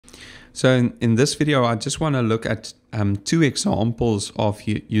So in this video, I just want to look at two examples of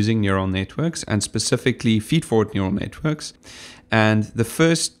using neural networks, and specifically feed-forward neural networks. And the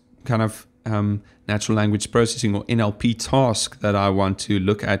first kind of natural language processing or NLP task that I want to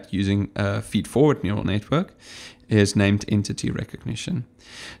look at using a feed-forward neural network is named entity recognition.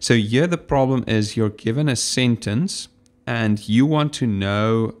 So here the problem is you're given a sentence and you want to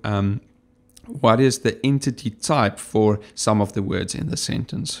know what is the entity type for some of the words in the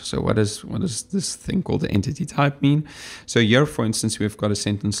sentence. So what does this thing called the entity type mean? So here, for instance, we've got a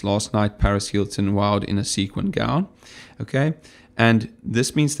sentence: last night Paris Hilton wowed in a sequin gown. Okay, and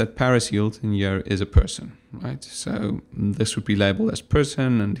this means that Paris Hilton here is a person, right? So this would be labeled as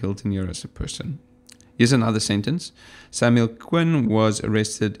person and Hilton here as a person. Here's another sentence: Samuel Quinn was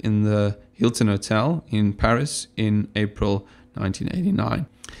arrested in the Hilton Hotel in Paris in April 1989.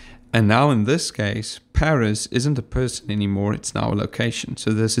 And now in this case, Paris isn't a person anymore, it's now a location.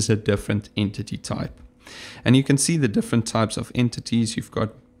 So this is a different entity type. And you can see the different types of entities. You've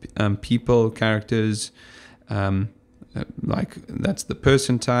got people, characters, like that's the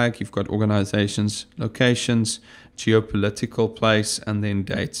person tag. You've got organizations, locations, geopolitical place, and then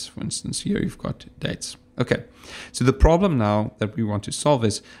dates. For instance, here you've got dates. Okay, so the problem now that we want to solve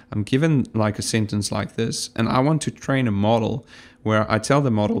is I'm given like a sentence like this, and I want to train a model where I tell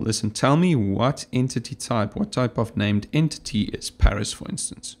the model, listen, tell me what entity type, what type of named entity is Paris, for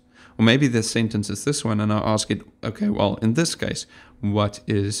instance. Or maybe the sentence is this one, and I ask it, okay, well, in this case, what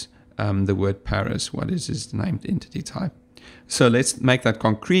is the word Paris? What is its named entity type? So let's make that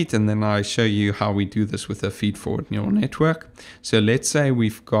concrete, and then I show you how we do this with a feed-forward neural network. So let's say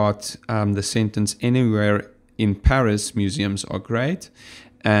we've got the sentence, anywhere in Paris, museums are great,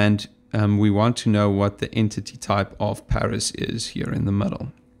 and we want to know what the entity type of Paris is here in the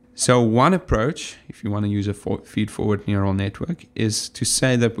middle. So one approach, if you want to use a feed-forward neural network, is to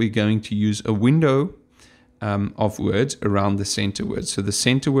say that we're going to use a window of words around the center word. So the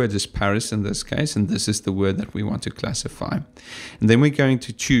center word is Paris in this case, and this is the word that we want to classify. And then we're going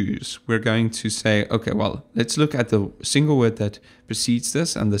to choose. We're going to say, okay, well, let's look at the single word that precedes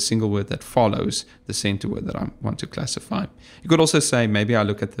this and the single word that follows the center word that I want to classify. You could also say, maybe I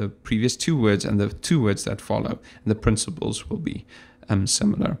look at the previous two words and the two words that follow, and the principles will be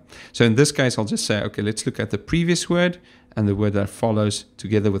similar. So in this case, I'll just say, okay, let's look at the previous word and the word that follows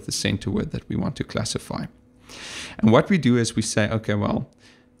together with the center word that we want to classify. And what we do is we say, okay, well,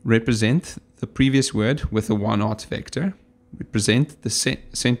 represent the previous word with a 1-0 vector, represent the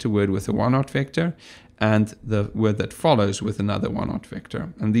center word with a 1-0 vector, and the word that follows with another 1-0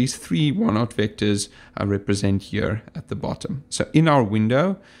 vector. And these three 1-0 vectors I represent here at the bottom. So in our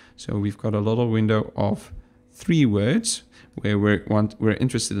window, so we've got a little window of 3 words where we're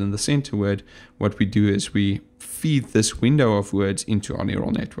interested in the center word. What we do is we feed this window of words into our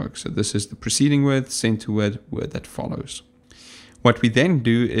neural network. So this is the preceding word, center word, word that follows. What we then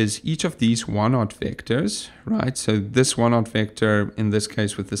do is each of these 1-0 vectors, right? So this 1-0 vector, in this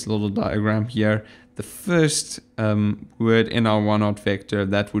case with this little diagram here, the first word in our 1-0 vector,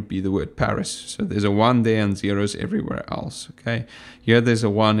 that would be the word Paris. So there's a 1 there and zeros everywhere else, okay? Here there's a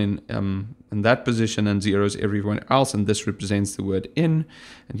 1 in that position and zeros everywhere else, and this represents the word in.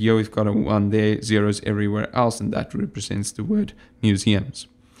 And here we've got a 1 there, zeros everywhere else, and that represents the word museums.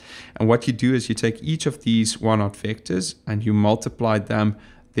 And what you do is you take each of these 1-0 vectors and you multiply them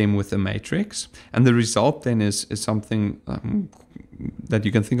with a matrix, and the result then is something that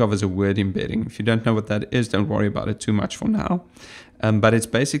you can think of as a word embedding. If you don't know what that is, don't worry about it too much for now. But it's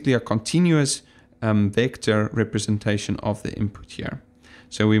basically a continuous vector representation of the input here.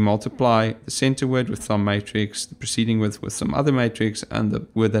 So we multiply the center word with some matrix, the preceding word with some other matrix, and the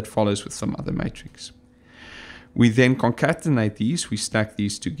word that follows with some other matrix. We then concatenate these, we stack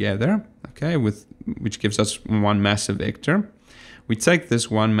these together, okay, which gives us one massive vector. We take this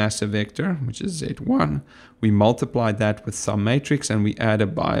one massive vector, which is Z1, we multiply that with some matrix, and we add a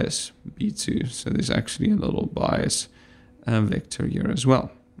bias, B2. So there's actually a little bias vector here as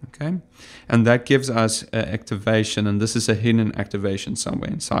well. Okay, and that gives us activation, and this is a hidden activation somewhere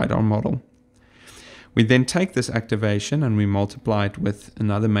inside our model. We then take this activation and we multiply it with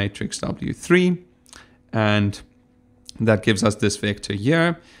another matrix W3, and that gives us this vector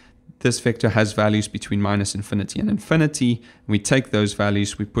here. This vector has values between -infinity and infinity. We take those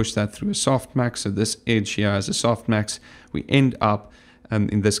values, we push that through a softmax. So this edge here has a softmax. We end up,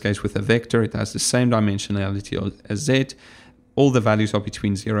 in this case, with a vector. It has the same dimensionality as Z. All the values are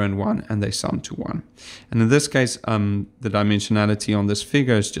between 0 and 1, and they sum to 1. And in this case, the dimensionality on this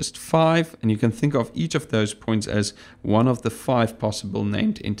figure is just 5, and you can think of each of those points as one of the 5 possible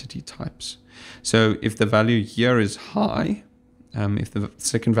named entity types. So if the value here is high, if the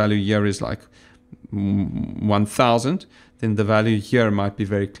second value here is like 1000, then the value here might be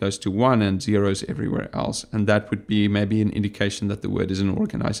very close to 1 and zeros everywhere else. And that would be maybe an indication that the word is an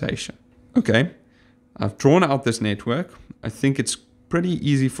organization. Okay, I've drawn out this network. I think it's pretty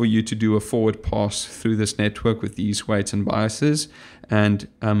easy for you to do a forward pass through this network with these weights and biases. And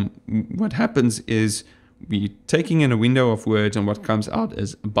what happens is we're taking in a window of words, and what comes out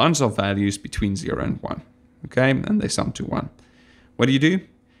is a bunch of values between 0 and 1. Okay, and they sum to 1. What do?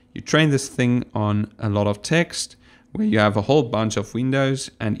 You train this thing on a lot of text where you have a whole bunch of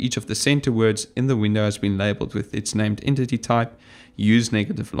windows, and each of the center words in the window has been labeled with its named entity type. You use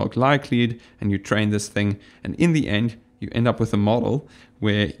negative log likelihood, and you train this thing, and in the end you end up with a model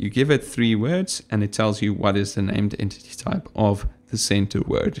where you give it 3 words and it tells you what is the named entity type of the center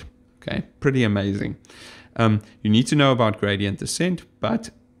word. Okay, pretty amazing. You need to know about gradient descent,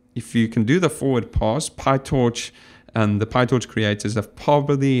 but if you can do the forward pass, PyTorch and the PyTorch creators have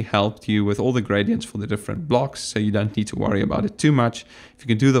probably helped you with all the gradients for the different blocks, so you don't need to worry about it too much. If you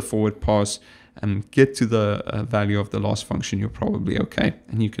can do the forward pass and get to the value of the loss function, you're probably okay,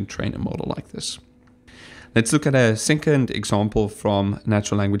 and you can train a model like this. Let's look at a second example from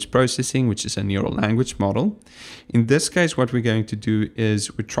natural language processing, which is a neural language model. In this case, what we're going to do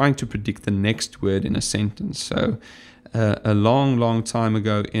is we're trying to predict the next word in a sentence. So a long time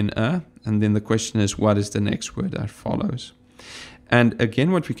ago in and then the question is, what is the next word that follows? And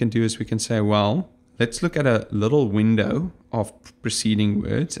again, what we can do is we can say, well, let's look at a little window of preceding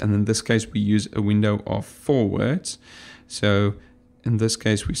words. And in this case, we use a window of 4 words. So in this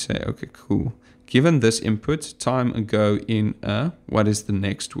case, we say, okay, cool. Given this input, time ago in what is the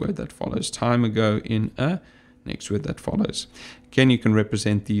next word that follows? Time ago in next word that follows. Again, you can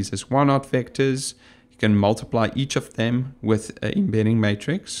represent these as one-hot vectors. You can multiply each of them with an embedding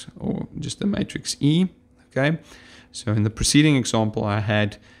matrix, or just the matrix E. Okay. So in the preceding example, I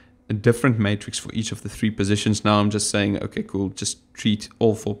had a different matrix for each of the 3 positions. Now I'm just saying, okay, cool, just treat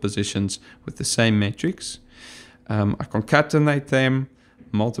all 4 positions with the same matrix. I concatenate them,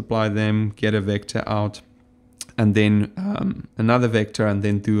 multiply them, get a vector out, and then another vector, and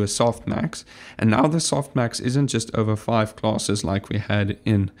then do a softmax. And now the softmax isn't just over 5 classes like we had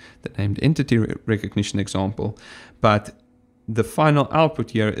in the named entity recognition example, but the final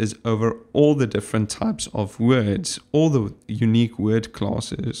output here is over all the different types of words, all the unique word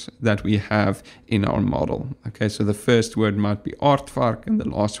classes that we have in our model. Okay, so the first word might be aardvark, and the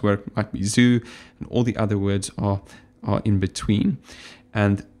last word might be zoo, and all the other words are in between.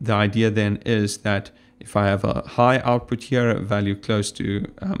 And the idea then is that if I have a high output here, a value close to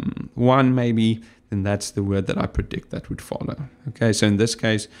 1 maybe, then that's the word that I predict that would follow. Okay, so in this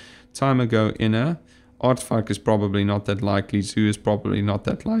case, time ago inner, aardvark is probably not that likely, zoo is probably not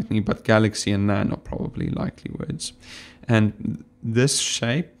that likely, but galaxy and nan are probably likely words. And this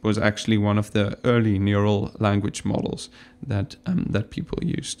shape was actually one of the early neural language models that people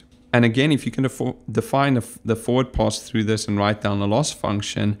used. And again, if you can define the forward pass through this and write down a loss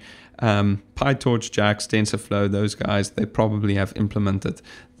function, PyTorch, JAX, TensorFlow, those guys, they probably have implemented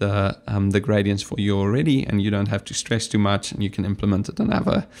the gradients for you already, and you don't have to stress too much, and you can implement it and have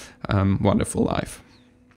a wonderful life.